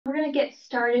going to get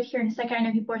started here in a second. I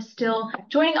know people are still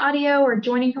joining audio or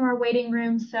joining from our waiting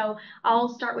room, so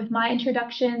I'll start with my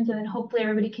introductions and then hopefully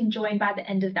everybody can join by the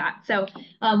end of that. So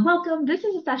welcome. This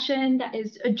is a session that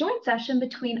is a joint session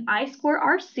between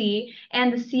iScore-RC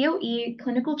and the COE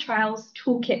Clinical Trials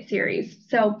Toolkit series.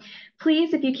 So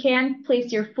please, if you can,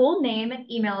 place your full name and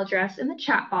email address in the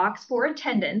chat box for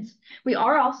attendance. We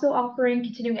are also offering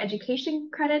continuing education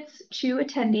credits to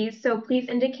attendees, so please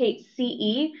indicate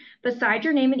CE beside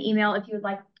your name and email if you would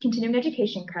like continuing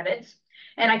education credits.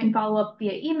 And I can follow up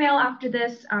via email after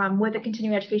this with a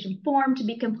continuing education form to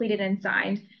be completed and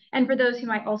signed. And for those who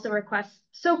might also request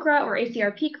SOCRA or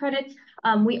ACRP credits,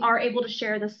 we are able to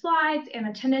share the slides and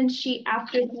attendance sheet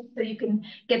after this so you can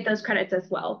get those credits as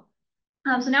well.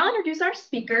 So now I'll introduce our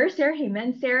speaker, Sarah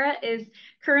Heyman. Sarah is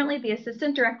currently the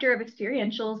Assistant Director of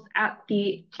Experientials at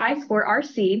the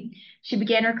iScore-RC. She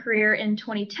began her career in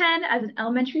 2010 as an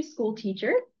elementary school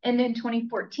teacher, and in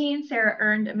 2014, Sarah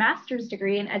earned a master's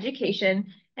degree in education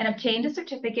and obtained a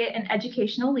certificate in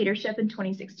educational leadership in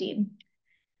 2016.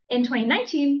 In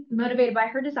 2019, motivated by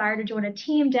her desire to join a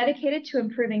team dedicated to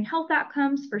improving health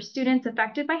outcomes for students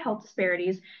affected by health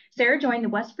disparities, Sarah joined the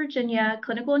West Virginia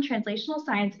Clinical and Translational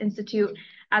Science Institute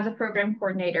as a program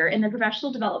coordinator in the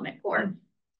Professional Development Corps.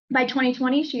 By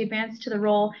 2020, she advanced to the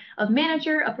role of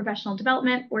Manager of Professional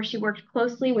Development, where she worked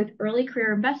closely with early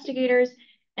career investigators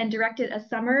and directed a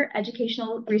summer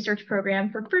educational research program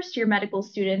for first-year medical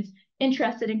students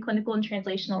interested in clinical and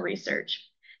translational research.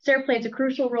 Sarah plays a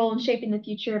crucial role in shaping the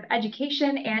future of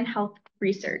education and health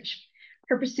research.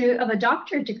 Her pursuit of a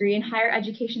doctorate degree in higher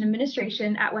education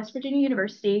administration at West Virginia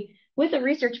University with a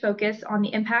research focus on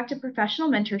the impact of professional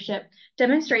mentorship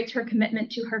demonstrates her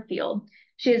commitment to her field.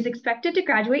 She is expected to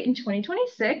graduate in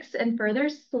 2026 and further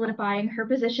solidifying her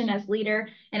position as leader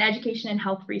in education and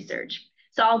health research.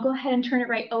 So I'll go ahead and turn it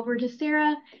right over to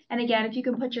Sarah. And again, if you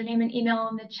can put your name and email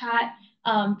in the chat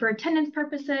for attendance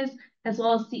purposes, as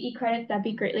well as CE credits, that'd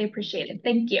be greatly appreciated.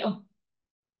 Thank you.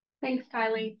 Thanks,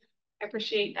 Kylie. I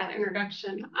appreciate that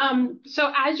introduction.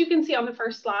 So as you can see on the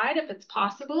first slide, if it's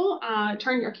possible,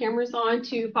 turn your cameras on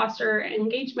to foster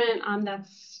engagement.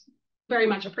 That's very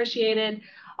much appreciated.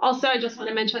 Also, I just want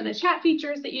to mention the chat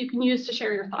features that you can use to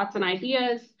share your thoughts and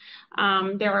ideas.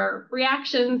 There are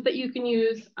reactions that you can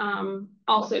use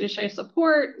also to show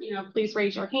support. Please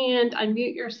raise your hand,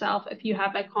 unmute yourself if you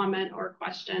have a comment or a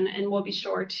question, and we'll be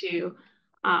sure to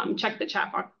check the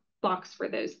chat box for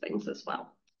those things as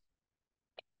well.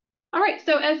 All right,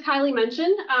 so as Kylie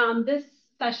mentioned, this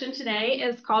session today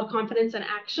is called Confidence in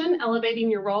Action,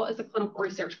 Elevating Your Role as a Clinical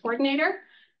Research Coordinator.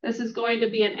 This is going to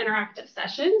be an interactive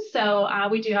session, so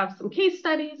we do have some case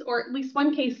studies, or at least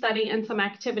one case study, and some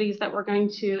activities that we're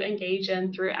going to engage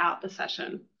in throughout the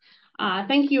session.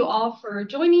 Thank you all for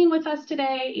joining with us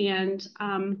today, and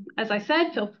as I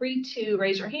said, feel free to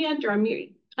raise your hand or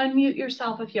unmute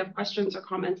yourself if you have questions or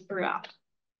comments throughout.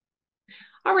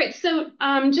 All right, so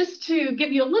just to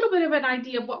give you a little bit of an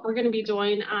idea of what we're going to be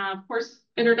doing, of course,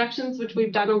 introductions, which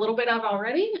we've done a little bit of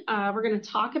already. We're going to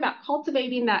talk about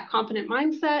cultivating that confident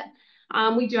mindset.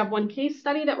 We do have one case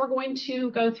study that we're going to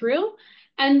go through.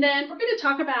 And then we're going to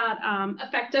talk about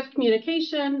effective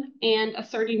communication and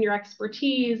asserting your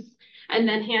expertise, and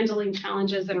then handling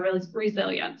challenges and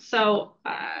resilience. So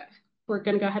we're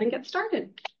going to go ahead and get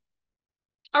started.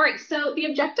 All right, so the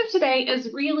objective today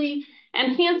is really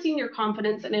enhancing your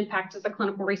confidence and impact as a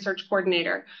clinical research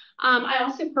coordinator. I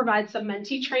also provide some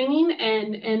mentee training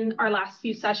in our last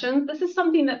few sessions. This is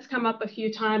something that's come up a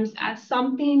few times as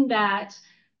something that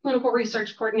clinical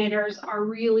research coordinators are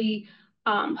really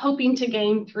hoping to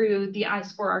gain through the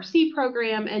iScore-RC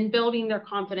program and building their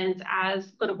confidence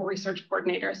as clinical research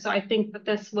coordinators. So I think that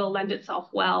this will lend itself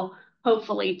well,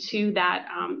 hopefully, to that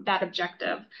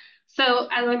objective. So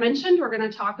as I mentioned, we're going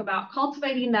to talk about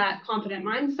cultivating that confident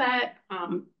mindset.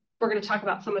 We're going to talk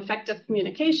about some effective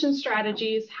communication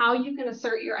strategies, how you can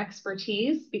assert your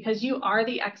expertise, because you are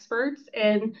the experts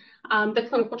in the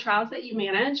clinical trials that you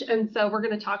manage. And so we're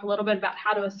going to talk a little bit about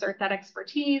how to assert that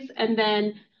expertise, and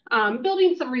then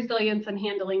building some resilience and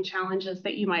handling challenges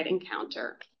that you might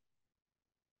encounter.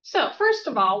 So first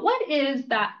of all, what is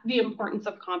the importance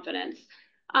of confidence?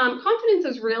 Confidence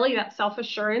is really that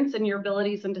self-assurance in your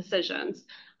abilities and decisions.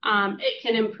 It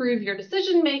can improve your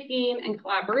decision-making and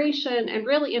collaboration and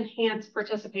really enhance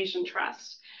participation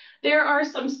trust. There are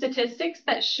some statistics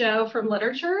that show from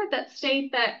literature that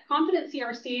state that confident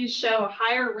CRCs show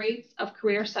higher rates of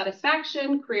career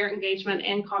satisfaction, career engagement,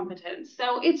 and competence.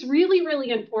 So it's really, really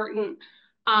important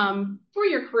for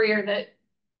your career that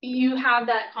you have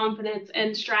that confidence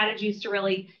and strategies to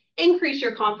really increase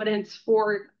your confidence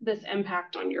for this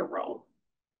impact on your role.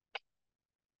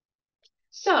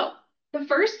 So the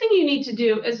first thing you need to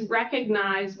do is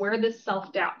recognize where this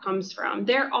self-doubt comes from.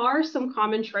 There are some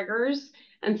common triggers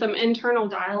and some internal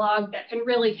dialogue that can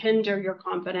really hinder your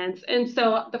confidence. And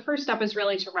so the first step is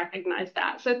really to recognize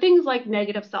that. So things like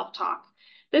negative self-talk.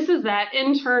 This is that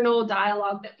internal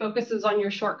dialogue that focuses on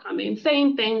your shortcomings,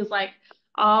 saying things like,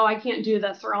 oh, I can't do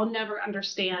this, or I'll never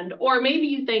understand. Or maybe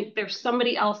you think there's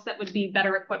somebody else that would be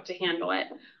better equipped to handle it.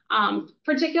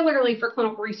 Particularly for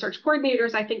clinical research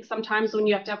coordinators, I think sometimes when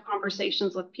you have to have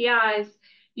conversations with PIs,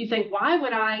 you think, why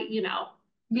would I,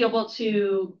 be able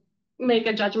to make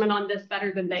a judgment on this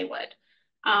better than they would?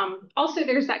 Also,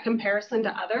 there's that comparison to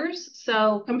others.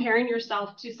 So comparing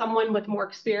yourself to someone with more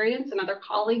experience, another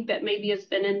colleague that maybe has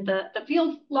been in the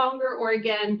field longer, or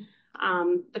again,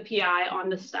 the PI on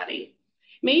the study.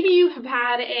 Maybe you have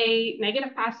had a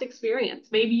negative past experience.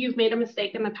 Maybe you've made a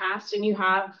mistake in the past and you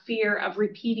have fear of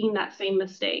repeating that same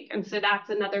mistake. And so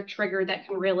that's another trigger that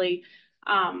can really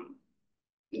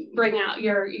bring out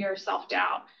your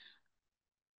self-doubt.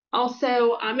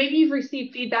 Also, maybe you've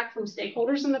received feedback from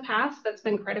stakeholders in the past that's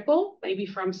been critical, maybe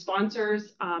from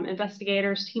sponsors,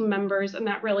 investigators, team members, and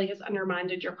that really has undermined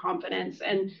your confidence.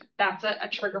 And that's a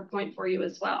trigger point for you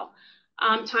as well.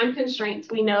 Time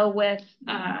constraints. We know with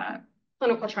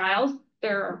clinical trials,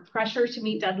 there are pressure to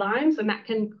meet deadlines, and that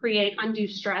can create undue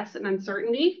stress and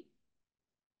uncertainty.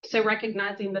 So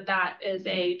recognizing that that is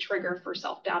a trigger for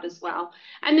self-doubt as well.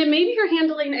 And then maybe you're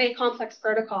handling a complex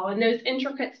protocol, and those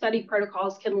intricate study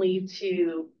protocols can lead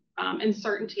to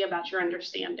uncertainty about your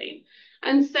understanding.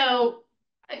 And so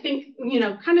I think,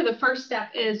 kind of the first step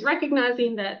is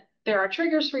recognizing that there are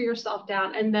triggers for your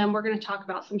self-doubt, and then we're going to talk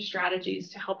about some strategies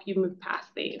to help you move past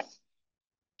these.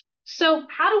 So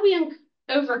how do we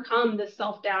overcome this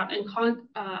self-doubt and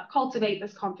cultivate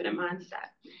this confident mindset?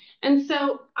 And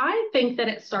so I think that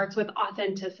it starts with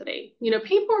authenticity.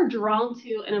 People are drawn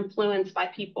to and influenced by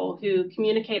people who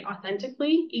communicate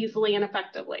authentically, easily, and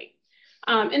effectively.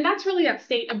 And that's really that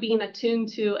state of being attuned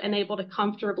to and able to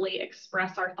comfortably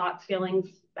express our thoughts, feelings,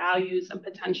 values, and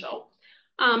potential.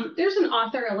 There's an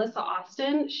author, Alyssa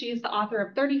Austin. She's the author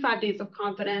of 35 Days of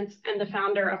Confidence and the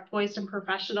founder of Poised and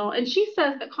Professional. And she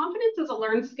says that confidence is a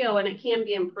learned skill and it can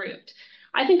be improved.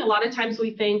 I think a lot of times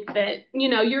we think that,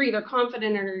 you're either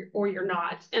confident or you're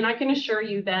not. And I can assure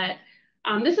you that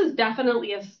this is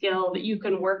definitely a skill that you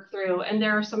can work through. And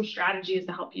there are some strategies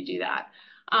to help you do that.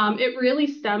 It really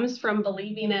stems from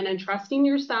believing in and trusting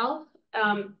yourself.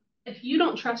 If you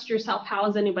don't trust yourself, how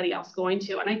is anybody else going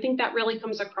to? And I think that really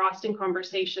comes across in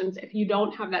conversations. If you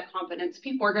don't have that confidence,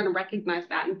 people are going to recognize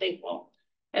that and think, well,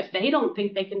 if they don't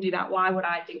think they can do that, why would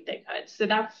I think they could? So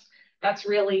that's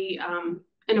really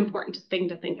an important thing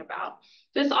to think about.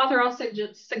 This author also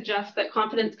suggests that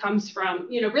confidence comes from,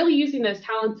 really using those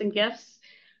talents and gifts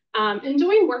and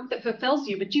doing work that fulfills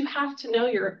you, but you have to know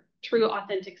your true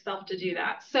authentic self to do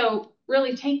that. So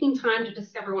really taking time to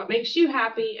discover what makes you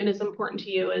happy and is important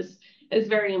to you is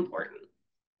very important.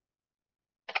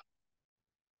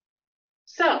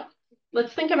 So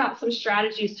let's think about some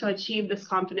strategies to achieve this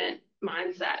confident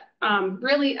mindset.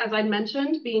 Really, as I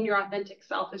mentioned, being your authentic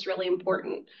self is really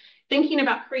important. Thinking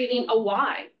about creating a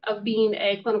why of being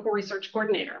a clinical research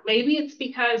coordinator. Maybe it's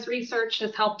because research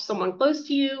has helped someone close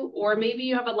to you, or maybe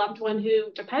you have a loved one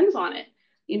who depends on it,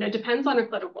 depends on a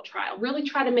clinical trial. Really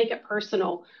try to make it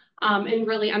personal and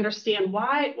really understand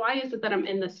why is it that I'm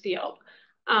in this field.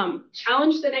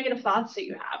 Challenge the negative thoughts that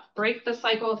you have. Break the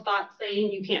cycle of thoughts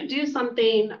saying you can't do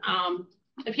something.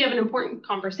 If you have an important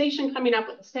conversation coming up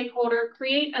with a stakeholder,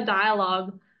 create a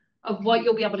dialogue of what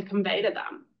you'll be able to convey to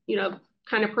them.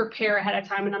 Kind of prepare ahead of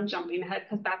time, and I'm jumping ahead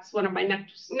because that's one of my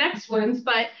next ones.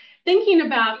 But thinking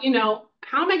about,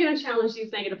 how am I going to challenge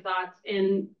these negative thoughts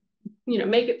and,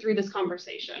 make it through this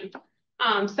conversation?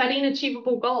 Setting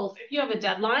achievable goals. If you have a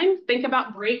deadline, think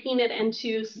about breaking it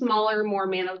into smaller, more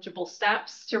manageable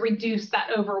steps to reduce that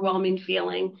overwhelming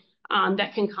feeling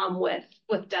that can come with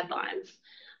deadlines.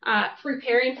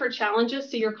 Preparing for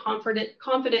challenges so you're confident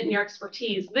in your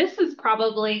expertise. This is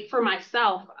probably, for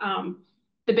myself,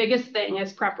 the biggest thing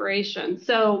is preparation.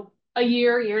 So a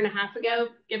year and a half ago,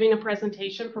 giving a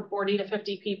presentation for 40 to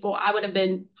 50 people, I would have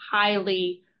been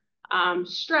highly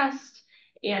stressed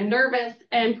and nervous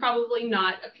and probably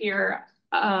not appear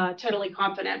totally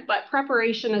confident. But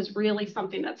preparation is really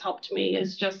something that's helped me,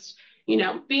 is just,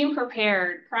 being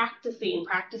prepared, practicing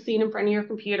in front of your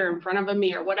computer, in front of a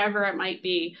mirror, whatever it might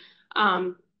be.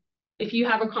 If you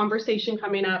have a conversation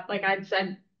coming up, like I'd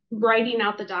said, writing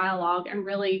out the dialogue and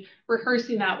really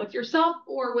rehearsing that with yourself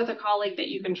or with a colleague that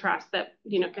you can trust that,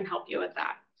 can help you with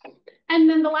that. And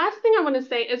then the last thing I want to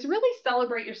say is really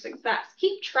celebrate your success.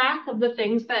 Keep track of the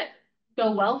things that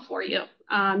go well for you.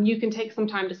 You can take some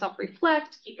time to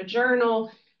self-reflect, keep a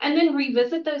journal, and then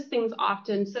revisit those things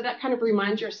often. So that kind of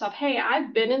reminds yourself, hey,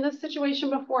 I've been in this situation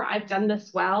before. I've done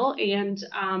this well, and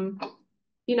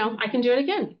I can do it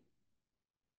again.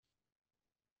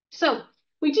 So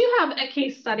we do have a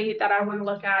case study that I want to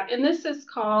look at, and this is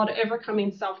called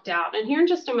Overcoming Self-Doubt. And here in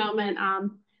just a moment,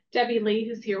 Debbie Lee,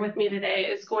 who's here with me today,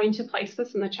 is going to place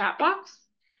this in the chat box.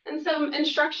 And some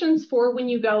instructions for when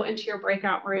you go into your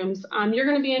breakout rooms. You're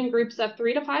going to be in groups of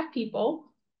 3 to 5 people.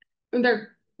 And they're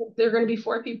going to be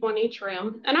 4 people in each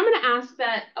room. And I'm going to ask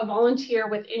that a volunteer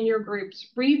within your groups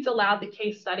reads aloud the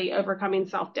case study, Overcoming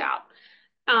Self-Doubt.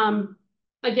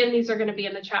 Again, these are going to be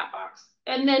in the chat box.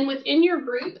 And then within your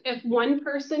group, if one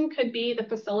person could be the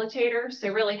facilitator,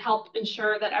 so really help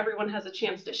ensure that everyone has a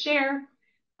chance to share,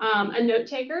 a note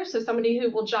taker, so somebody who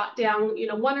will jot down,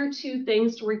 1 or 2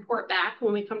 things to report back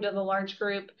when we come to the large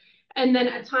group, and then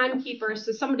a timekeeper,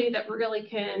 so somebody that really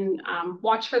can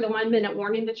watch for the 1-minute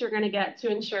warning that you're going to get to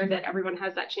ensure that everyone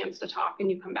has that chance to talk and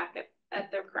you come back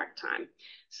at the correct time.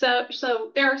 So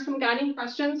there are some guiding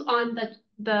questions on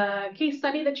the case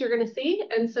study that you're going to see,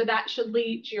 and so that should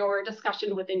lead your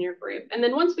discussion within your group. And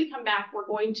then once we come back, we're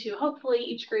going to hopefully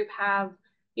each group have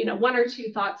 1 or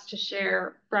 2 thoughts to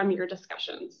share from your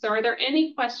discussions. So are there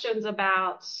any questions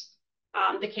about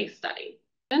the case study?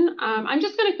 I'm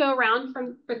just going to go around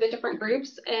for the different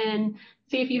groups and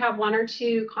see if you have 1 or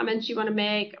 2 comments you want to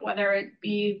make, whether it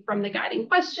be from the guiding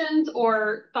questions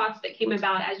or thoughts that came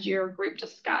about as your group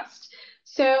discussed.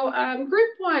 So group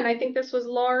 1, I think this was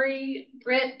Laurie,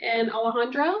 Britt, and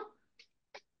Alejandro.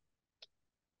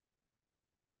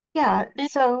 Yeah,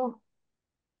 so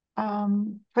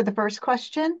for the first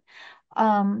question,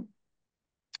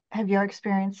 have you ever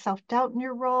experienced self-doubt in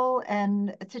your role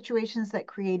and situations that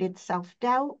created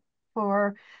self-doubt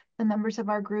for the members of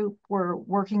our group were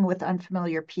working with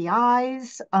unfamiliar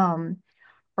PIs,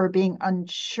 or being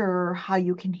unsure how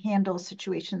you can handle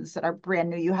situations that are brand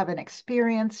new, you haven't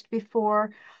experienced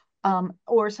before,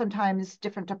 or sometimes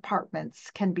different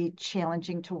departments can be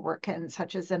challenging to work in,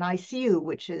 such as an ICU,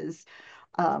 which is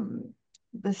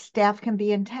the staff can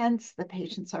be intense, the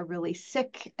patients are really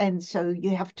sick, and so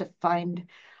you have to find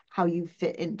how you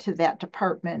fit into that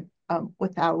department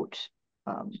without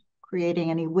creating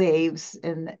any waves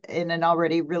in an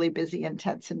already really busy,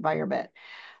 intense environment.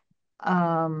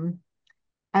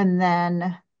 And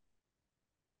then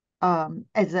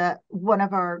one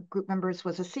of our group members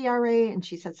was a CRA, and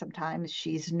she said sometimes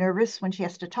she's nervous when she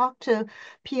has to talk to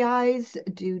PIs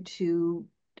due to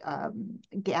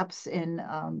gaps in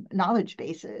knowledge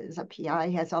bases. A PI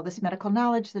has all this medical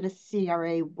knowledge that a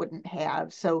CRA wouldn't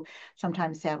have. So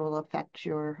sometimes that will affect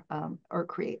your or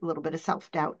create a little bit of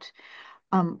self-doubt.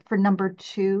 For number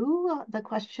 2, the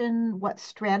question, what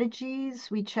strategies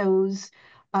we chose,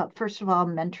 first of all,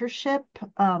 mentorship.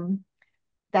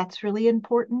 That's really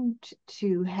important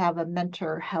to have a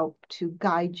mentor help to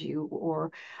guide you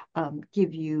or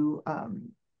give you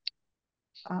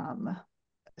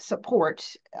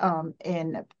support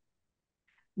in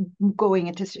going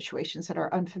into situations that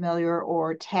are unfamiliar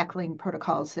or tackling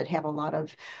protocols that have a lot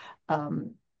of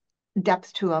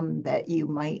depth to them that you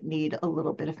might need a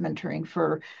little bit of mentoring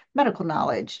for medical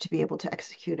knowledge to be able to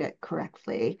execute it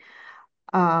correctly.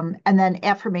 And then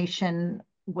affirmation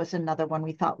was another one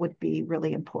we thought would be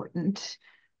really important.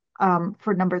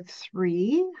 For number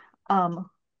 3,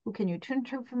 who can you turn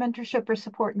to for mentorship or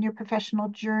support in your professional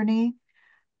journey?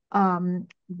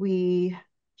 We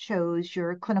chose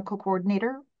your clinical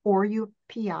coordinator or your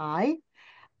PI,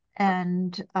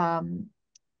 and how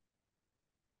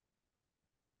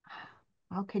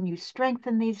can you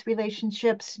strengthen these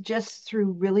relationships? Just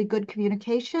through really good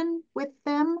communication with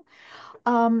them,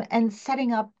 and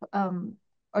setting up and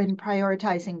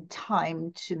prioritizing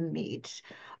time to meet,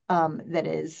 that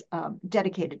is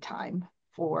dedicated time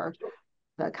for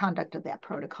the conduct of that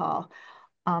protocol.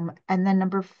 And then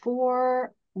number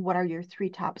 4, what are your 3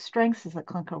 top strengths as a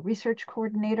clinical research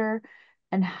coordinator?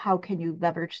 And how can you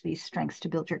leverage these strengths to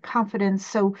build your confidence?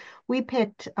 So we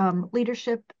picked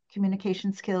leadership,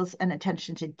 communication skills, and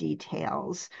attention to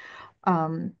details,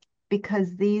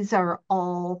 because these are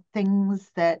all things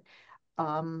that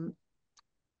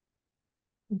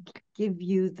give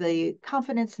you the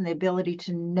confidence and the ability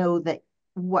to know that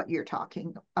what you're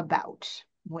talking about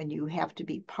when you have to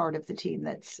be part of the team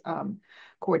that's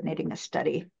coordinating a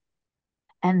study.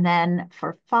 And then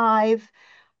for 5,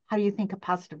 how do you think a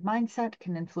positive mindset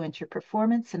can influence your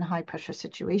performance in high pressure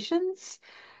situations?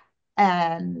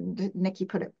 And Nikki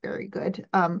put it very good.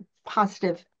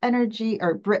 Positive energy,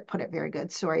 or Britt put it very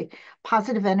good, sorry.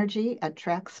 Positive energy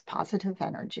attracts positive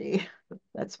energy.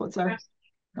 That's what's our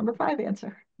number 5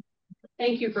 answer.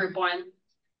 Thank you, group one.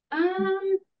 Our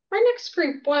next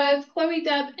group was Chloe,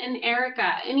 Deb, and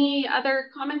Erica. Any other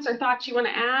comments or thoughts you want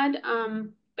to add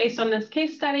based on this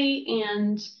case study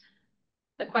and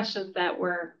the questions that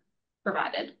were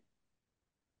provided?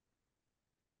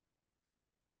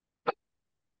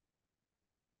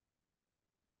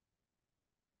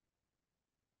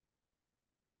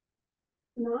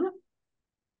 Not.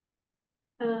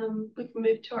 We can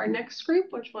move to our next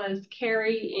group, which was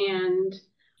Carrie and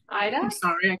Ida. I'm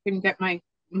sorry, I couldn't get my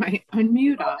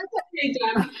unmute off. Okay,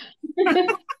 Deb. I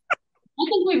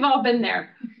think we've all been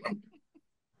there.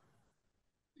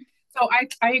 So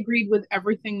I agreed with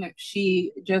everything that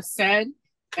she just said.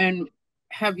 And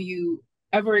have you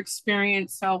ever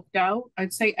experienced self-doubt?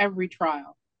 I'd say every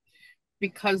trial,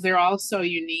 because they're all so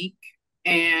unique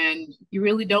and you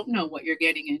really don't know what you're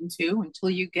getting into until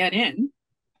you get in.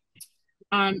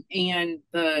 And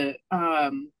the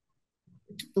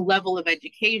level of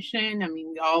education, I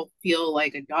mean, we all feel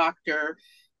like a doctor,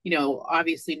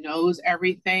 obviously knows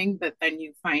everything, but then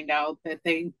you find out that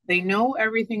they know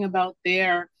everything about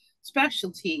their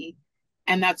specialty,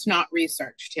 and that's not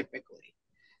research typically.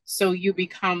 So you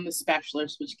become the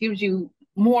specialist, which gives you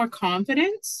more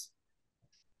confidence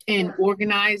in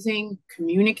organizing,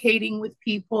 communicating with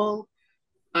people.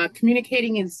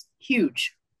 Communicating is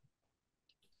huge,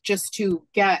 just to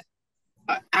get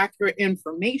accurate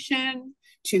information,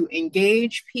 to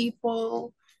engage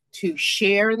people, to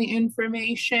share the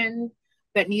information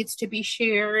that needs to be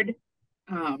shared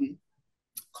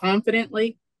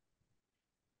confidently.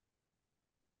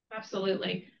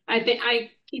 Absolutely. I think I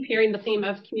keep hearing the theme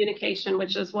of communication,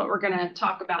 which is what we're going to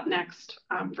talk about next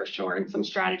for sure, and some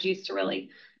strategies to really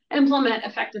implement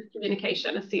effective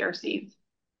communication as CRCs.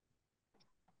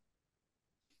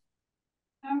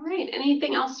 All right.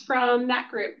 Anything else from that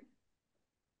group?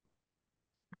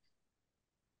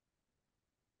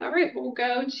 All right, we'll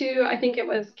go to, I think it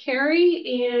was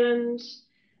Carrie and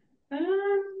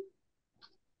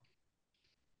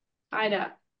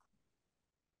Ida.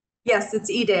 Yes, it's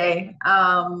E-Day.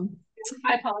 I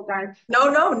apologize.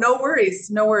 No worries,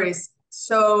 no worries.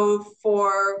 So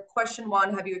for question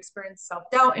one, have you experienced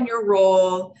self-doubt in your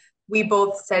role? We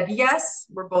both said yes.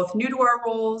 We're both new to our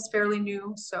roles, fairly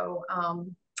new. So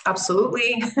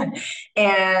absolutely.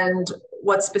 And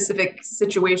what specific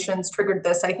situations triggered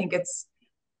this? I think it's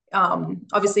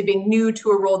obviously being new to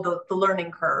a role, the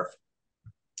learning curve.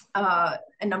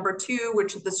 And number two,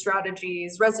 which of the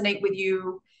strategies resonate with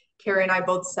you? Carrie and I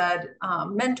both said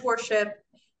mentorship,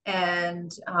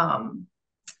 and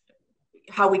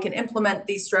how we can implement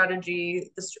these strategies.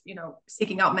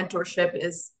 Seeking out mentorship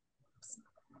is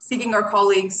seeking our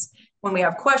colleagues when we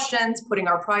have questions, putting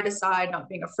our pride aside, not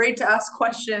being afraid to ask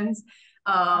questions.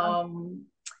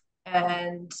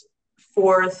 And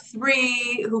for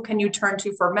three, who can you turn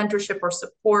to for mentorship or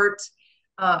support?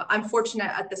 I'm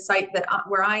fortunate at the site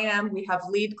where I am, we have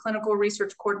lead clinical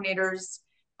research coordinators,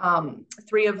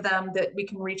 three of them that we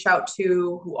can reach out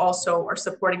to, who also are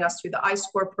supporting us through the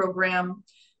iScore program.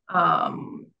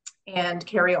 And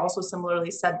Carrie also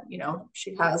similarly said,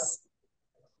 she has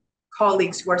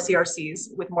colleagues who are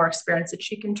CRCs with more experience that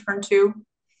she can turn to.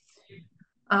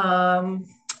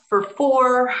 For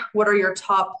four, what are your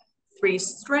top three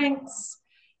strengths?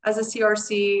 As a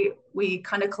CRC, we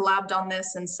kind of collabed on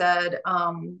this and said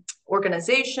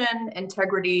organization,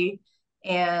 integrity,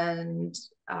 and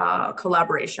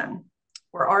collaboration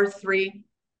were our three.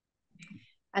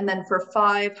 And then for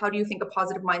five, how do you think a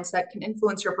positive mindset can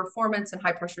influence your performance in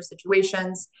high pressure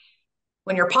situations?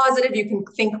 When you're positive, you can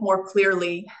think more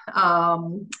clearly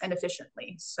and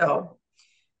efficiently. So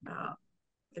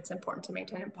it's important to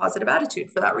maintain a positive attitude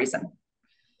for that reason.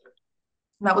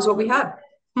 And that was what we had.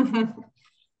 Thank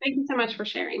you so much for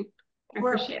sharing. I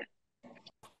appreciate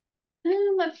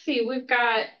it. Let's see, we've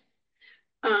got,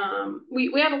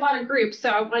 we have a lot of groups, so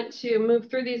I want to move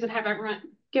through these and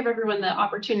give everyone the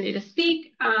opportunity to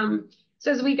speak.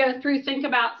 So as we go through, think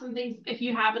about some things, if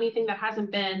you have anything that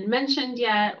hasn't been mentioned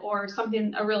yet, or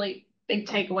something, a really big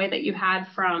takeaway that you had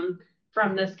from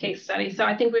this case study. So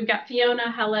I think we've got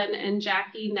Fiona, Helen, and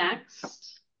Jackie next.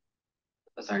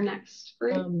 That was our next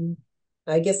group.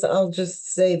 I guess I'll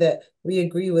just say that we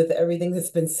agree with everything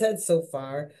that's been said so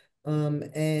far.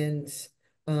 And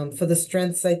for the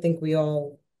strengths, I think we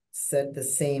all said the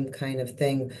same kind of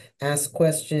thing. Ask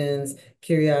questions,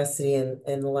 curiosity, and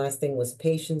the last thing was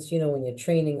patience, when you're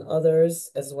training others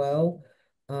as well.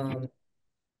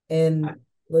 And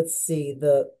let's see,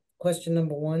 the question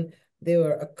number one, there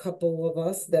were a couple of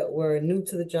us that were new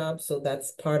to the job, so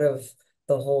that's part of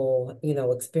the whole,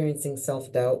 experiencing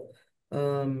self-doubt.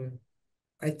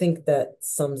 I think that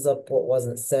sums up what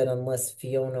wasn't said, unless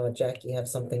Fiona or Jackie have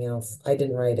something else. I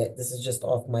didn't write it. This is just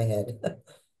off my head.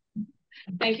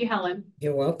 Thank you, Helen.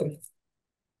 You're welcome.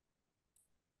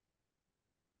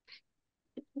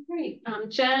 Great.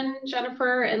 Jen,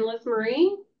 Jennifer, and Liz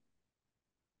Marie.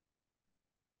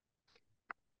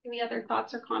 Any other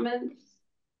thoughts or comments?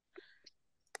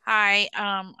 Hi.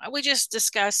 We just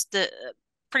discussed the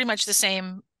pretty much the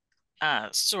same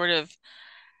sort of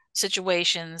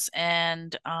situations,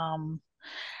 and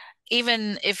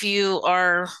even if you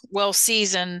are well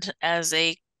seasoned as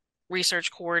a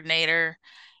research coordinator,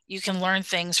 you can learn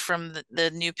things from the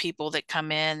new people that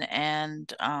come in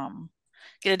and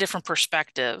get a different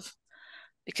perspective,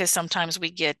 because sometimes we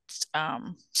get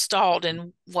stalled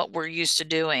in what we're used to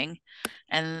doing,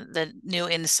 and the new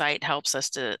insight helps us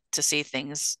to see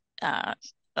things a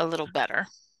little better.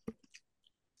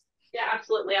 Yeah,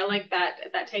 absolutely. I like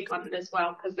that take on it as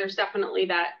well, because there's definitely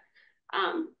that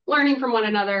learning from one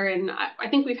another. And I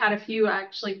think we've had a few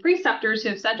actually preceptors who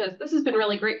have said to us, this has been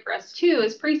really great for us too,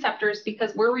 as preceptors,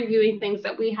 because we're reviewing things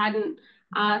that we hadn't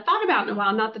thought about in a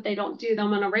while. Not that they don't do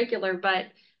them on a regular, but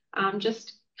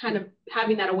just kind of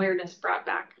having that awareness brought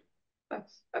back.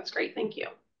 That's great. Thank you.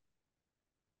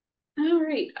 All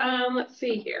right. Let's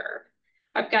see here.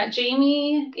 I've got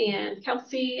Jamie and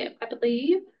Kelsey, I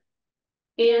believe,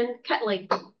 and Ketley.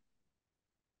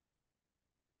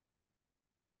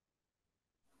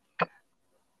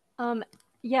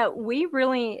 Yeah, we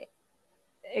really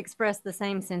express the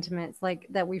same sentiments, like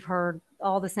that we've heard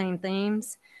all the same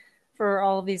themes for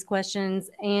all of these questions.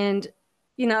 And,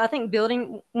 I think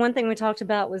one thing we talked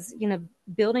about was,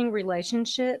 building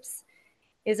relationships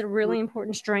is a really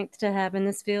important strength to have in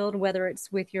this field, whether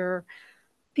it's with your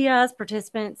PIs,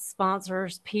 participants,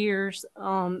 sponsors, peers.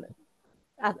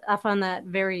 I find that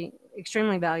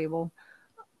extremely valuable.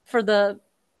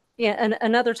 And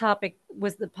another topic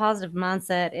was the positive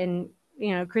mindset. And,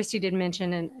 Christy did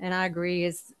mention, and I agree,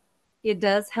 is it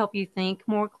does help you think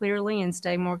more clearly and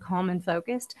stay more calm and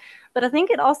focused. But I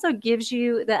think it also gives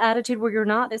you the attitude where you're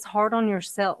not as hard on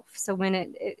yourself. So when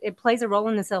it plays a role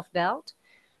in the self-doubt.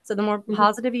 So the more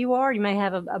positive you are, you may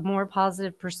have a more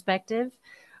positive perspective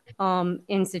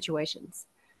in situations.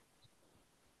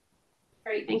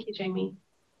 Great. Thank you, Jamie.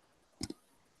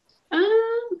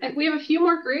 We have a few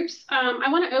more groups. I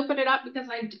want to open it up because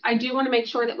I do want to make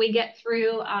sure that we get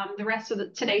through the rest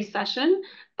of today's session.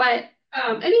 But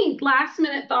any last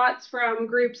minute thoughts from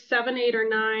groups 7, 8, or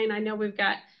 9? I know we've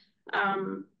got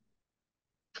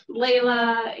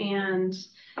Layla and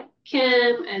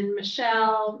Kim and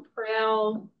Michelle,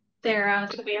 Pearl, Sarah,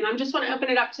 Savannah. I just want to open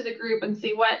it up to the group and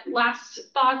see what last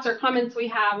thoughts or comments we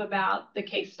have about the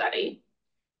case study.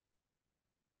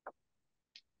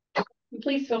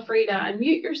 Please feel free to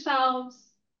unmute yourselves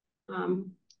or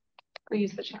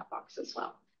use the chat box as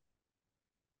well.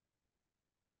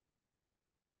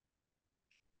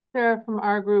 Sarah, from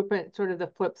our group, it's sort of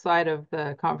the flip side of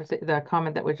the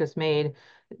comment that was just made.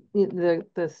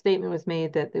 The statement was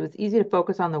made that it was easy to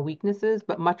focus on the weaknesses,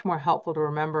 but much more helpful to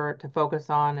remember to focus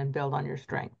on and build on your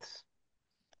strengths.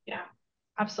 Yeah,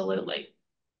 absolutely.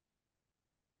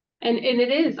 And it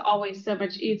is always so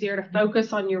much easier to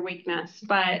focus on your weakness,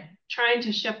 but trying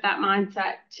to shift that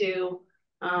mindset to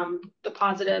the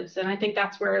positives. And I think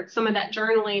that's where some of that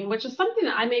journaling, which is something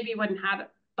that I maybe wouldn't have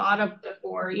thought of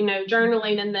before,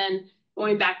 journaling and then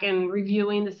going back and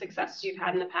reviewing the successes you've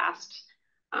had in the past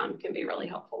can be really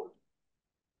helpful.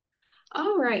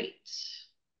 All right.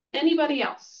 Anybody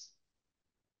else?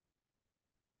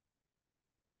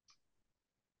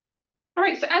 All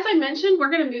right, so as I mentioned,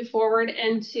 we're going to move forward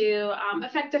into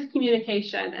effective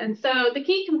communication. And so the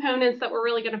key components that we're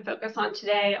really going to focus on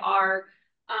today are,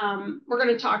 we're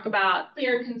going to talk about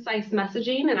clear and concise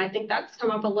messaging, and I think that's come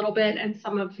up a little bit in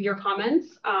some of your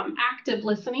comments. Active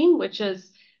listening, which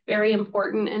is very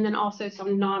important, and then also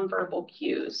some nonverbal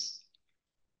cues.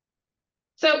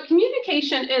 So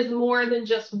communication is more than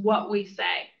just what we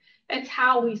say. It's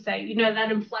how we say,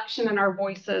 that inflection in our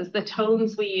voices, the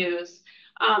tones we use,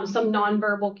 some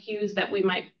nonverbal cues that we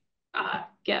might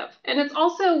give. And it's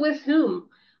also with whom.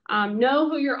 Know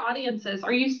who your audience is.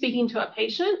 Are you speaking to a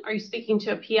patient? Are you speaking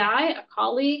to a PI, a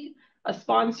colleague, a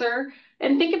sponsor?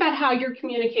 And think about how your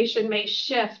communication may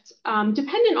shift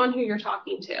dependent on who you're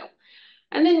talking to.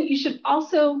 And then you should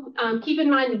also keep in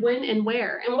mind when and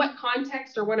where, and what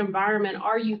context or what environment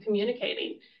are you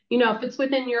communicating. If it's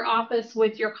within your office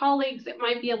with your colleagues, it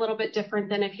might be a little bit different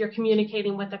than if you're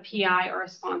communicating with a PI or a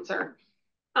sponsor.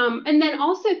 And then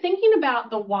also thinking about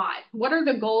the why. What are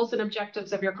the goals and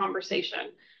objectives of your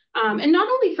conversation? And not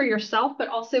only for yourself, but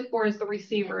also for the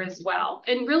receiver as well.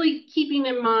 And really keeping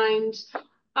in mind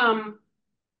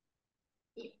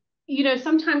you know,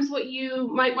 sometimes what you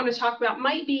might want to talk about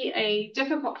might be a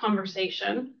difficult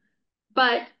conversation,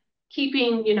 but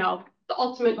keeping, you know, the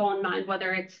ultimate goal in mind,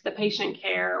 whether it's the patient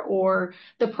care or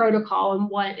the protocol and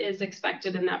what is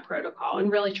expected in that protocol, and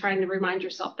really trying to remind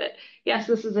yourself that, yes,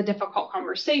 this is a difficult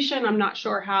conversation. I'm not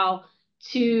sure how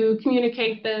to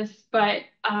communicate this, but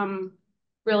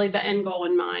really the end goal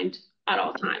in mind at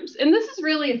all times. And this is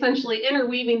really essentially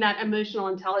interweaving that emotional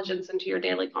intelligence into your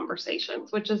daily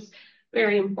conversations, which is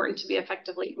very important to be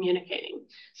effectively communicating.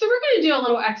 So we're going to do a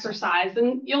little exercise,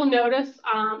 and you'll notice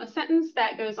a sentence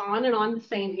that goes on and on the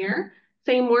same here.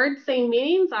 Same words, same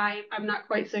meanings. I'm not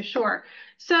quite so sure.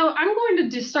 So I'm going to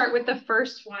just start with the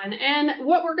first one. And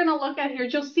what we're going to look at here,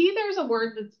 you'll see there's a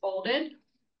word that's bolded.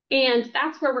 And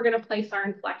that's where we're going to place our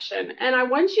inflection. And I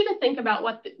want you to think about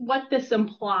what this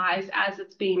implies as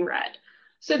it's being read.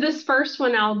 So this first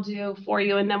one I'll do for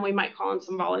you, and then we might call in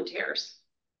some volunteers.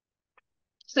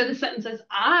 So the sentence says,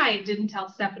 I didn't tell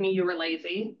Stephanie you were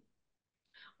lazy.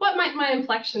 What might my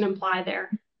inflection imply there?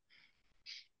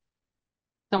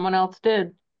 Someone else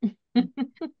did.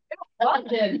 Well,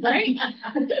 did, right?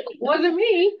 Wasn't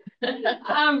me. Do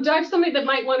I have somebody that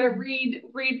might want to read,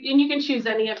 and you can choose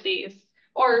any of these,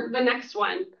 or the next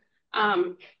one,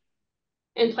 and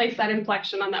place that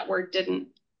inflection on that word didn't.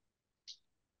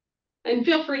 And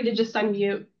feel free to just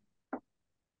unmute.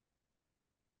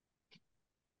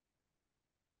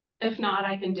 If not,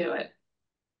 I can do it.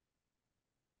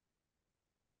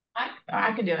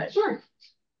 I can do it. Sure.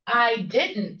 I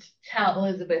didn't tell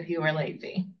Elizabeth you were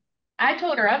lazy. I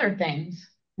told her other things.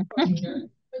 What does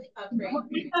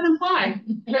that imply?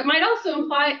 It might also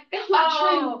imply it's not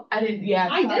true. I didn't, yeah.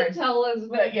 I did tell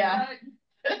Elizabeth. But yeah.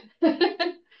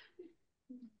 The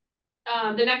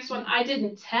next one, I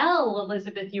didn't tell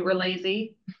Elizabeth you were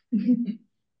lazy.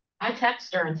 I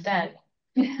text her instead.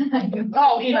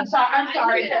 Oh, I'm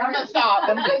sorry. I'm gonna stop.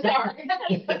 I'm so sorry.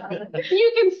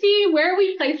 You can see where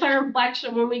we place our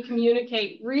inflection when we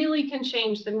communicate really can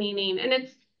change the meaning, and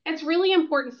it's really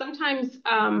important. Sometimes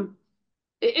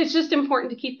it's just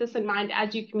important to keep this in mind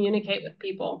as you communicate with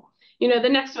people. You know, the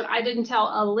next one, I didn't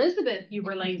tell Elizabeth you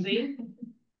were lazy.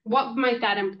 What might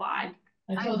that imply?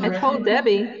 I told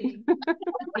Debbie.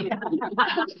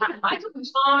 I told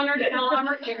John or Tom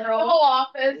or Carol. The whole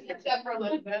office except for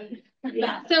Elizabeth.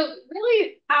 Yeah. So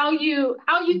really how you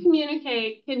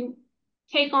communicate can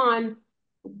take on,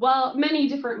 well, many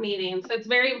different meanings. So it's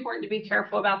very important to be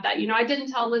careful about that. You know, I didn't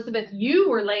tell Elizabeth you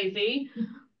were lazy.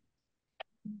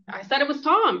 I said it was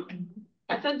Tom.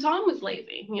 I said Tom was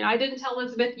lazy. You know, I didn't tell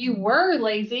Elizabeth you were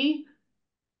lazy.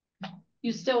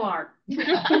 You still are.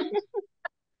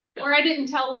 Or I didn't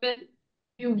tell Elizabeth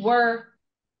you were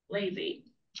lazy.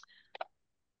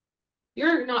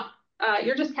 You're not,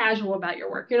 you're just casual about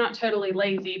your work. You're not totally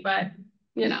lazy, but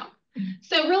you know.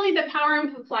 So really the power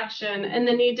of inflection and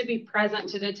the need to be present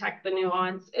to detect the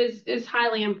nuance is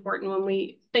highly important when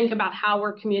we think about how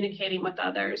we're communicating with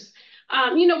others.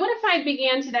 You know, what if I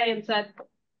began today and said,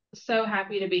 so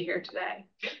happy to be here today?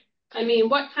 I mean,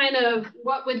 what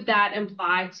would that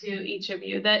imply to each of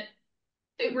you? That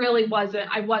it really wasn't,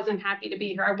 I wasn't happy to be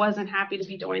here. I wasn't happy to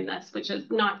be doing this, which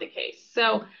is not the case.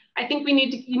 So I think you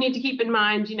need to keep in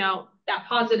mind, you know, that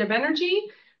positive energy,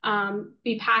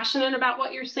 be passionate about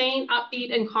what you're saying,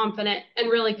 upbeat and confident and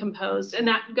really composed. And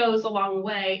that goes a long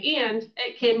way. And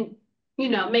it can, you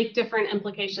know, make different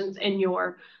implications in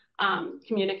your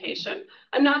communication.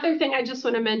 Another thing I just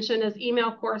want to mention is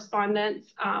email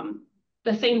correspondence.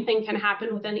 The same thing can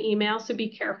happen with an email, so be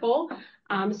careful.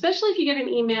 Especially if you get an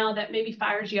email that maybe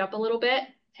fires you up a little bit,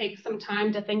 take some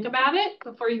time to think about it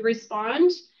before you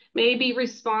respond. Maybe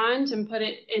respond and put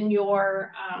it in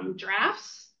your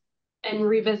drafts and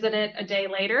revisit it a day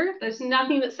later. There's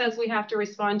nothing that says we have to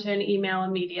respond to an email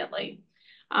immediately.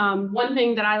 One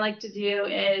thing that I like to do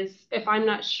is if I'm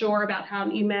not sure about how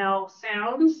an email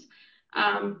sounds,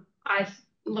 I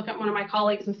look at one of my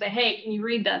colleagues and say, hey, can you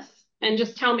read this? And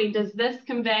just tell me, does this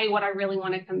convey what I really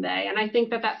want to convey? And I think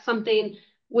that that's something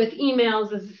with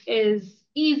emails is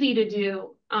easy to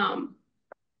do,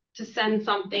 to send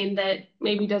something that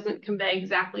maybe doesn't convey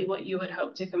exactly what you would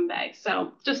hope to convey.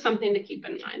 So just something to keep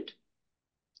in mind.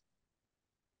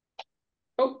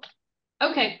 Oh,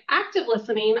 okay. Active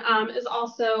listening is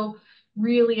also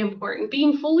really important.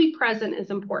 Being fully present is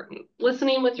important.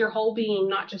 Listening with your whole being,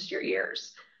 not just your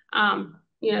ears.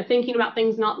 You know, thinking about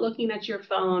things, not looking at your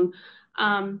phone,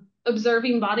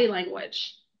 observing body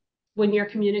language when you're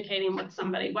communicating with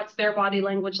somebody. What's their body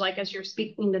language like as you're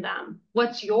speaking to them?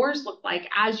 What's yours look like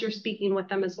as you're speaking with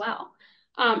them as well?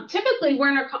 Typically,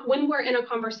 when we're in a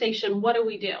conversation, what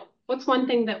do? What's one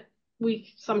thing that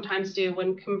we sometimes do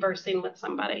when conversing with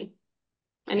somebody?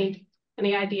 Any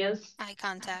Any ideas? Eye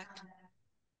contact.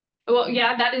 Well,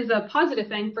 yeah, that is a positive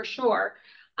thing for sure.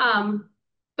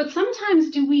 But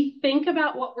sometimes do we think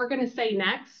about what we're going to say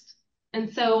next?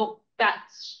 And so that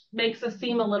makes us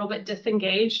seem a little bit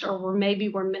disengaged, or maybe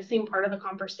we're missing part of the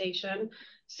conversation.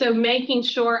 So making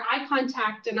sure eye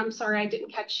contact, and I'm sorry I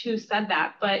didn't catch who said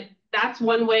that, but that's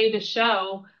one way to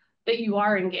show that you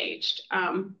are engaged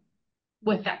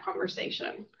with that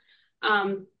conversation.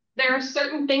 There are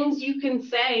certain things you can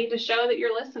say to show that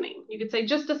you're listening. You could say,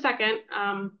 just a second,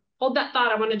 hold that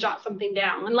thought, I want to jot something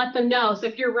down, and let them know. So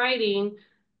if you're writing,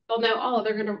 they'll know, oh,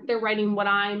 they're writing what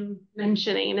I'm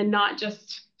mentioning and not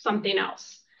just something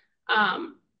else.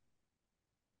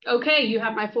 Okay, you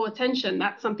have my full attention.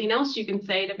 That's something else you can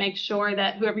say to make sure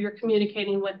that whoever you're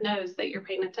communicating with knows that you're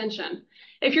paying attention.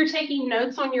 If you're taking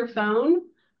notes on your phone,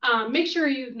 make sure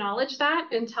you acknowledge that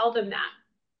and tell them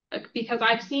that. Because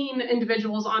I've seen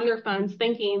individuals on their phones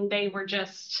thinking they were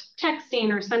just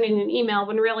texting or sending an email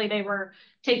when really they were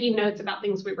taking notes about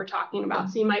things we were talking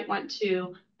about. So you might want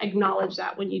to acknowledge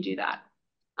that when you do that.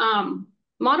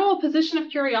 Model a position of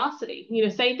curiosity.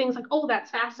 Say things like, oh, that's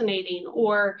fascinating,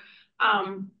 or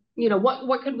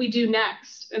what could we do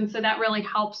next? And so that really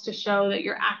helps to show that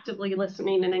you're actively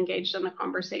listening and engaged in the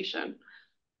conversation.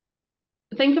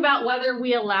 Think about whether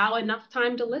we allow enough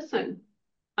time to listen.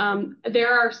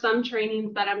 There are some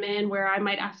trainings that I'm in where I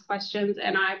might ask questions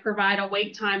and I provide a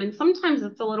wait time, and sometimes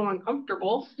it's a little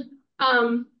uncomfortable.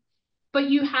 But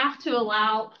you have to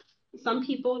allow, some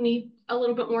people need a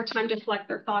little bit more time to collect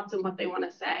their thoughts and what they want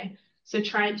to say. So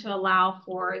trying to allow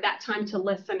for that time to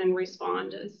listen and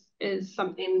respond is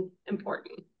something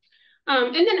important.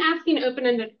 And then asking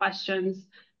open-ended questions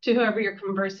to whoever you're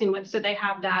conversing with so they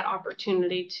have that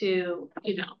opportunity to,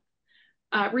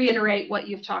 reiterate what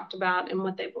you've talked about and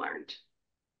what they've learned.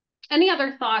 Any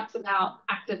other thoughts about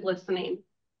active listening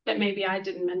that maybe I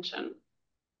didn't mention?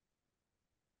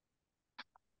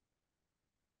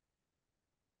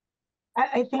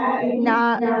 I think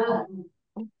not.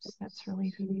 Oops, that's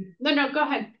really. No, go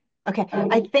ahead. Okay,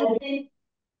 I think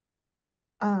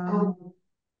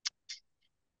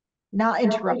not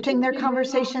interrupting their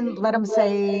conversation. Let them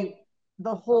say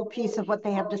the whole piece of what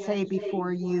they have to say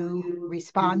before you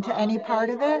respond to any part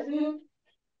of it.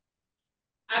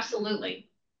 Absolutely.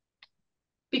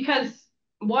 Because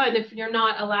one, if you're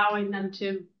not allowing them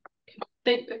to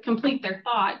complete their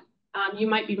thought, you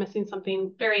might be missing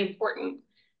something very important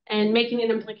and making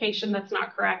an implication that's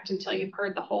not correct until you've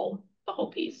heard the whole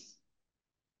piece.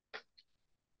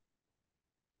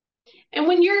 And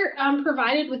when you're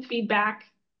provided with feedback,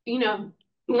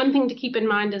 one thing to keep in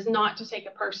mind is not to take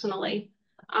it personally.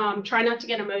 Try not to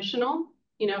get emotional,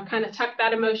 kind of tuck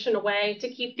that emotion away to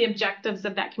keep the objectives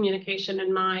of that communication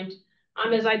in mind.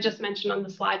 As I just mentioned on the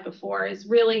slide before, is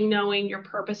really knowing your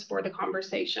purpose for the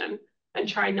conversation and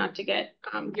try not to get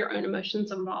your own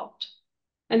emotions involved.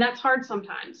 And that's hard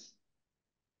sometimes.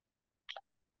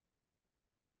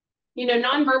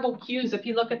 Nonverbal cues, if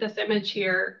you look at this image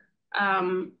here,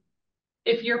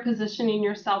 if you're positioning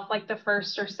yourself like the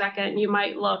first or second, you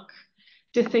might look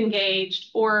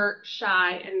disengaged or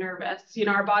shy and nervous.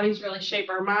 Our bodies really shape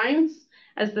our minds.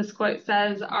 As this quote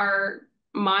says, our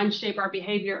minds shape our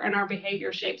behavior and our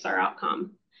behavior shapes our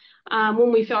outcome.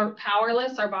 When we feel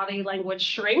powerless, our body language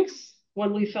shrinks.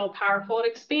 When we feel powerful, it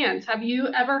expands. Have you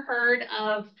ever heard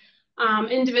of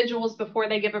individuals before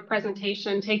they give a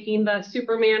presentation taking the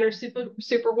Superman or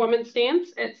Superwoman stance?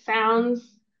 It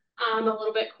sounds a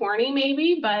little bit corny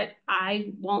maybe, but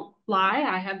I won't lie.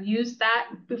 I have used that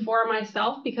before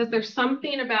myself because there's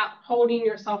something about holding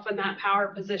yourself in that power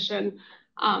position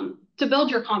to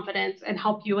build your confidence and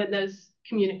help you in those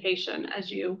communication as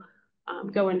you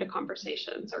go into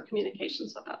conversations or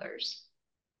communications with others.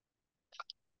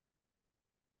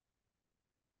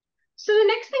 So the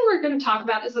next thing we're going to talk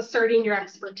about is asserting your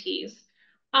expertise.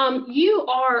 You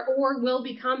are or will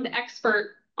become the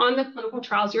expert on the clinical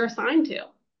trials you're assigned to.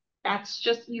 That's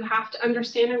just, you have to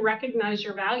understand and recognize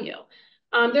your value.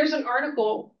 There's an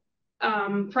article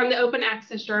from the Open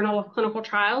Access Journal of Clinical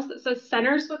Trials that says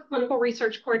centers with clinical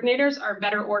research coordinators are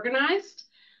better organized,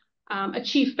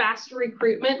 achieve faster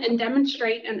recruitment, and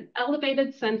demonstrate an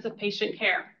elevated sense of patient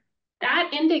care.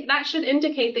 That should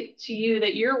indicate to you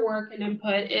that your work and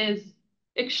input is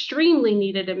extremely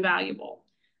needed and valuable.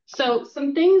 So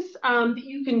some things that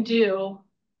you can do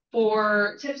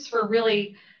for tips for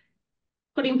really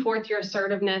putting forth your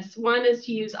assertiveness. One is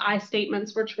to use I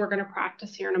statements, which we're going to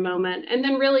practice here in a moment, and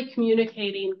then really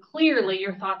communicating clearly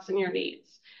your thoughts and your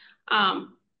needs.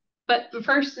 But the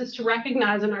first is to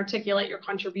recognize and articulate your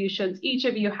contributions. Each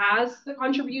of you has the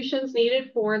contributions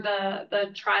needed for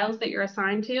the trials that you're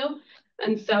assigned to.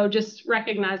 And so just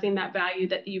recognizing that value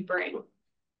that you bring.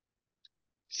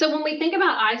 So when we think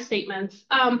about I statements,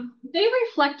 they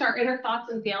reflect our inner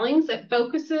thoughts and feelings. It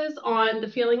focuses on the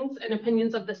feelings and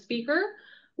opinions of the speaker,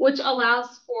 which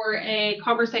allows for a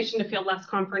conversation to feel less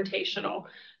confrontational.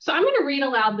 So I'm going to read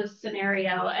aloud this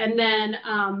scenario, and then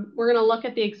we're going to look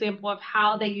at the example of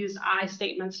how they use I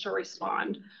statements to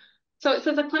respond. So it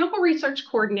says a clinical research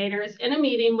coordinator is in a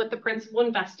meeting with the principal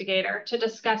investigator to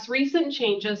discuss recent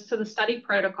changes to the study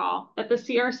protocol that the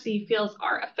CRC feels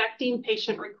are affecting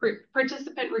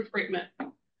participant recruitment.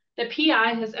 The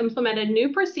PI has implemented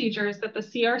new procedures that the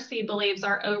CRC believes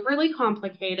are overly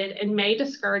complicated and may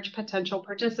discourage potential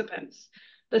participants.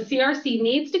 The CRC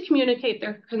needs to communicate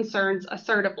their concerns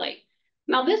assertively.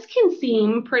 Now, this can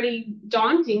seem pretty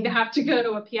daunting to have to go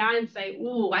to a PI and say,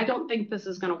 ooh, I don't think this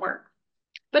is going to work.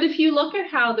 But if you look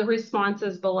at how the response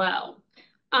is below,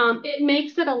 it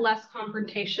makes it a less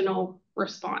confrontational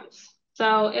response.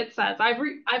 So it says,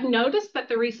 I've noticed that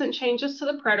the recent changes to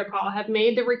the protocol have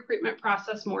made the recruitment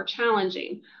process more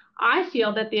challenging. I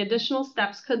feel that the additional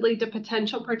steps could lead to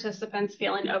potential participants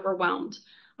feeling overwhelmed.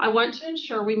 I want to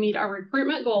ensure we meet our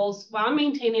recruitment goals while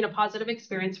maintaining a positive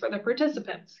experience for the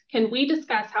participants. Can we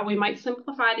discuss how we might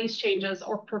simplify these changes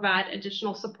or provide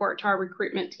additional support to our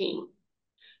recruitment team?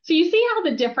 So you see how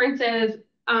the difference is,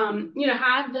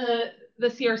 had the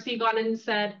CRC gone in and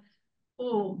said,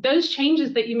 oh, those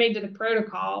changes that you made to the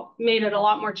protocol made it a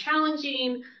lot more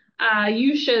challenging.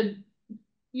 You should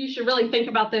really think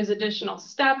about those additional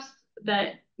steps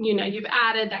that, you've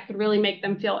added that could really make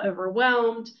them feel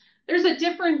overwhelmed. There's a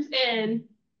difference in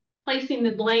placing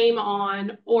the blame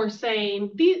on or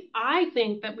saying, I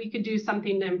think that we could do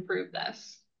something to improve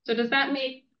this. So does that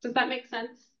make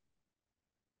sense?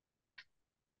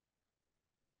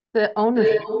 The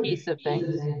ownership piece of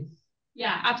things.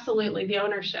 Yeah, absolutely, the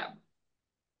ownership.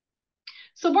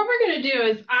 So what we're going to do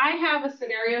is I have a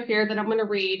scenario here that I'm going to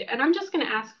read, and I'm just going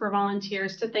to ask for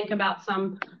volunteers to think about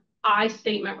some I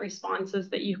statement responses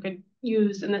that you could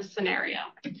use in this scenario.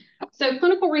 So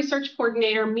clinical research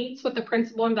coordinator meets with the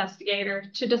principal investigator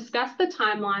to discuss the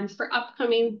timelines for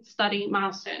upcoming study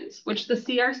milestones, which the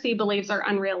CRC believes are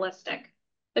unrealistic.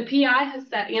 The PI has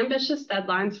set ambitious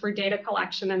deadlines for data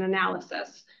collection and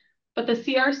analysis, but the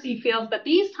CRC feels that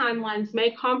these timelines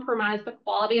may compromise the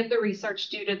quality of the research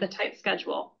due to the tight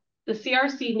schedule. The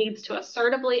CRC needs to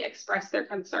assertively express their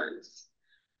concerns.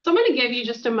 So I'm going to give you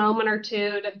just a moment or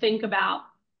two to think about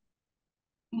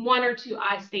one or two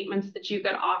I statements that you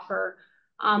could offer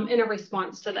in a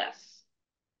response to this.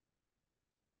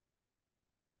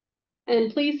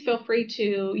 And please feel free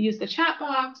to use the chat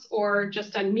box or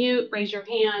just unmute, raise your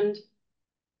hand.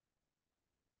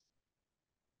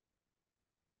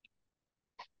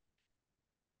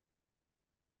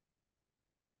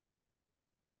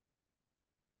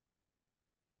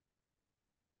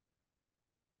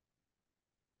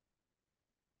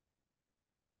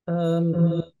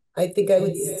 I think I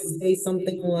would say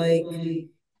something like,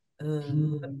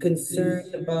 I'm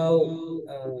concerned about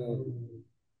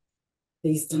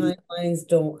these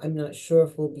timelines I'm not sure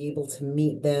if we'll be able to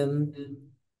meet them.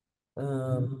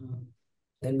 And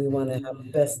we want to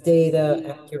have best data,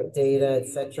 accurate data,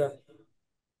 etc.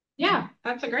 Yeah,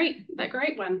 that's a great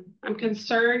one. I'm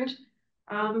concerned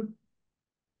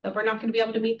that we're not going to be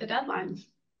able to meet the deadlines.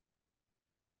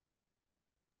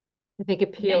 I think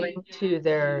appealing to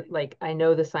their, I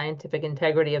know the scientific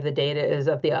integrity of the data is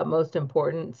of the utmost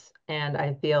importance, and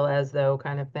I feel as though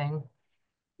kind of thing.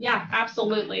 Yeah,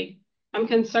 absolutely. I'm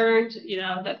concerned,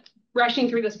 that rushing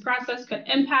through this process could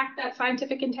impact that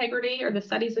scientific integrity or the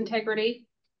study's integrity.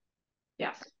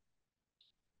 Yes.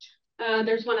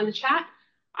 There's one in the chat.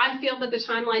 I feel that the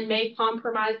timeline may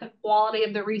compromise the quality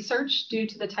of the research due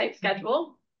to the tight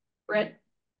schedule. Britt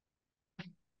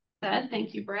said,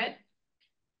 thank you, Britt.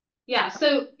 Yeah,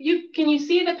 so can you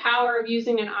see the power of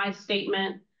using an I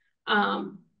statement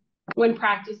when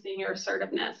practicing your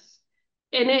assertiveness?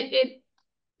 And it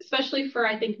especially for,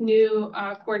 I think, new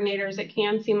coordinators, it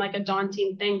can seem like a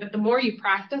daunting thing, but the more you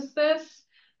practice this,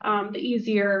 the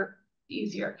easier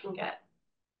it can get.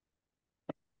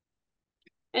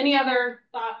 Any other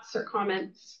thoughts or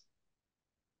comments?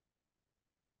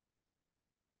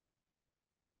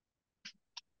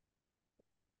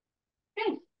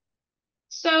 Okay.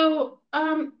 So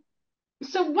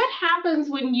what happens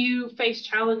when you face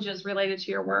challenges related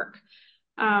to your work?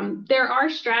 There are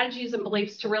strategies and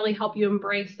beliefs to really help you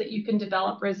embrace that you can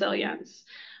develop resilience.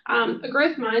 A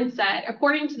growth mindset,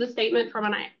 according to the statement from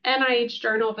an NIH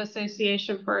Journal of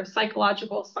Association for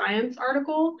Psychological Science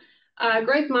article,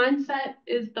 growth mindset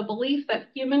is the belief that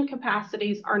human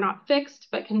capacities are not fixed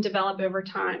but can develop over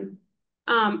time.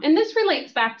 And this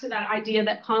relates back to that idea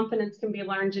that confidence can be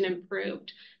learned and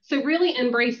improved. So really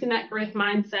embracing that growth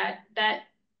mindset that,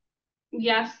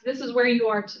 yes, this is where you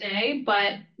are today,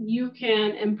 but you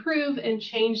can improve and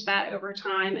change that over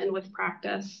time and with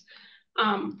practice.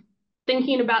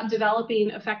 Thinking about developing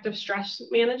effective stress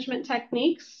management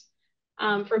techniques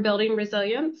for building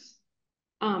resilience,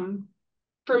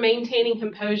 for maintaining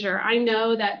composure. I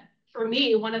know that for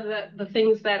me, one of the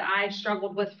things that I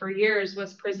struggled with for years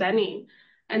was presenting.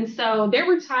 And so there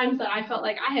were times that I felt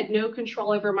like I had no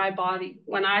control over my body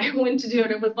when I went to do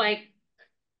it. It was like,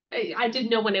 I didn't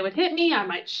know when it would hit me. I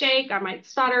might shake, I might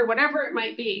stutter, whatever it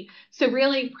might be. So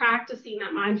really practicing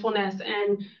that mindfulness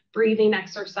and breathing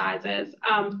exercises,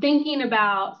 thinking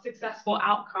about successful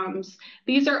outcomes.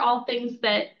 These are all things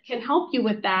that can help you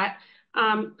with that,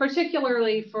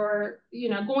 particularly for,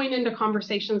 going into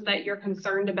conversations that you're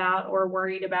concerned about or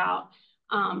worried about.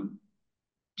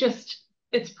 Just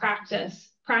it's practice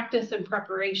and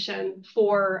preparation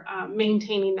for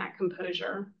maintaining that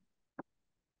composure.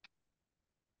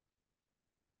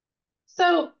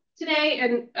 So today,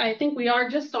 and I think we are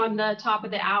just on the top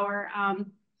of the hour,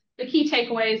 the key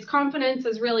takeaways: confidence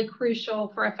is really crucial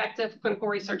for effective clinical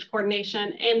research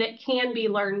coordination, and it can be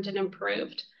learned and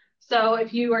improved. So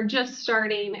if you are just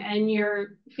starting and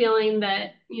you're feeling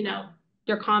that,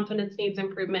 your confidence needs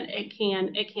improvement, it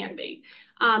can be.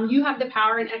 You have the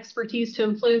power and expertise to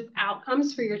influence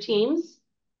outcomes for your teams.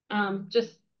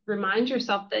 Just remind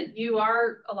yourself that you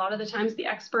are a lot of the times the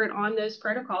expert on those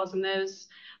protocols and those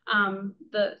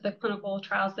the clinical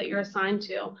trials that you're assigned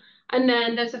to. And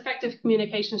then those effective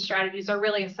communication strategies are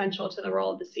really essential to the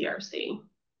role of the CRC.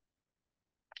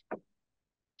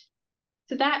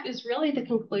 So that is really the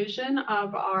conclusion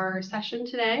of our session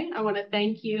today. I want to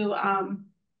thank you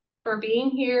for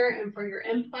being here and for your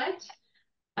input.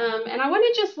 And I want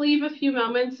to just leave a few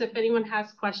moments if anyone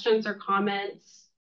has questions or comments